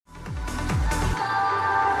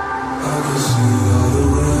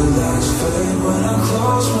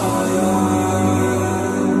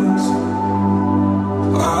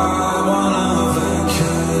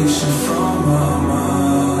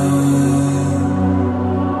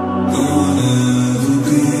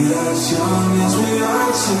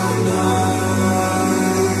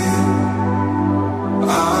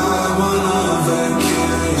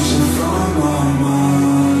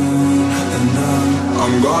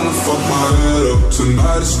gonna fuck my head up.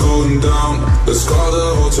 Tonight it's going down. Let's call the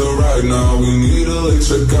hotel right now. We need a late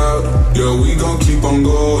checkout. Yeah, we gon' keep on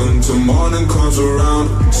going till morning comes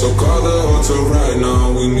around. So call the hotel right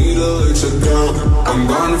now. We need a late checkout. I'm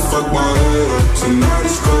gonna fuck my head up. Tonight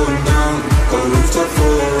it's going down. A rooftop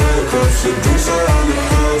full of red cups. The drinks around the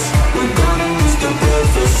house. We're gonna miss the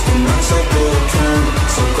breakfast. The max up the account.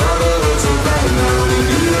 So call the hotel right now. We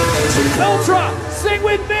need a late checkout. Ultra, sing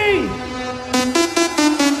with me!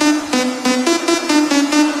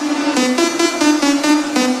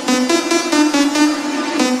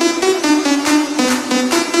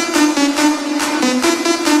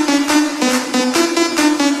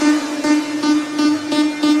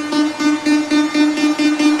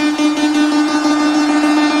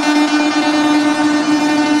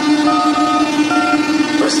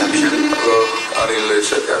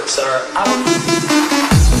 Sir,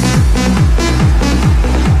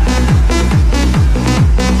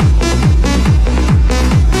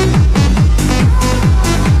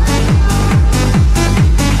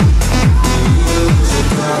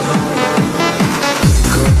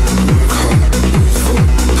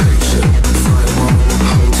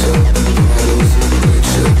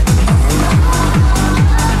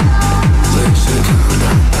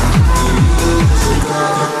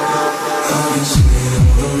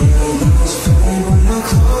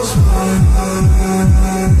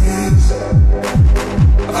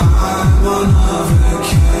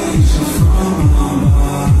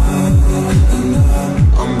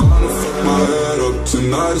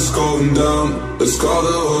 Tonight it's going down. Let's call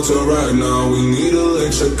the hotel right now. We need a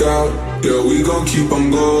late checkout. Yeah, we gon' keep on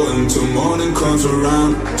going till morning comes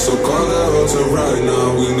around. So call the hotel right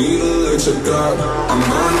now. We need a late checkout. I'm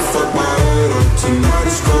gonna fuck my head up. Tonight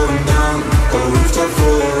it's going down. A rooftop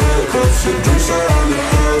full of red cups. The drinks are on the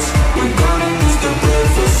house.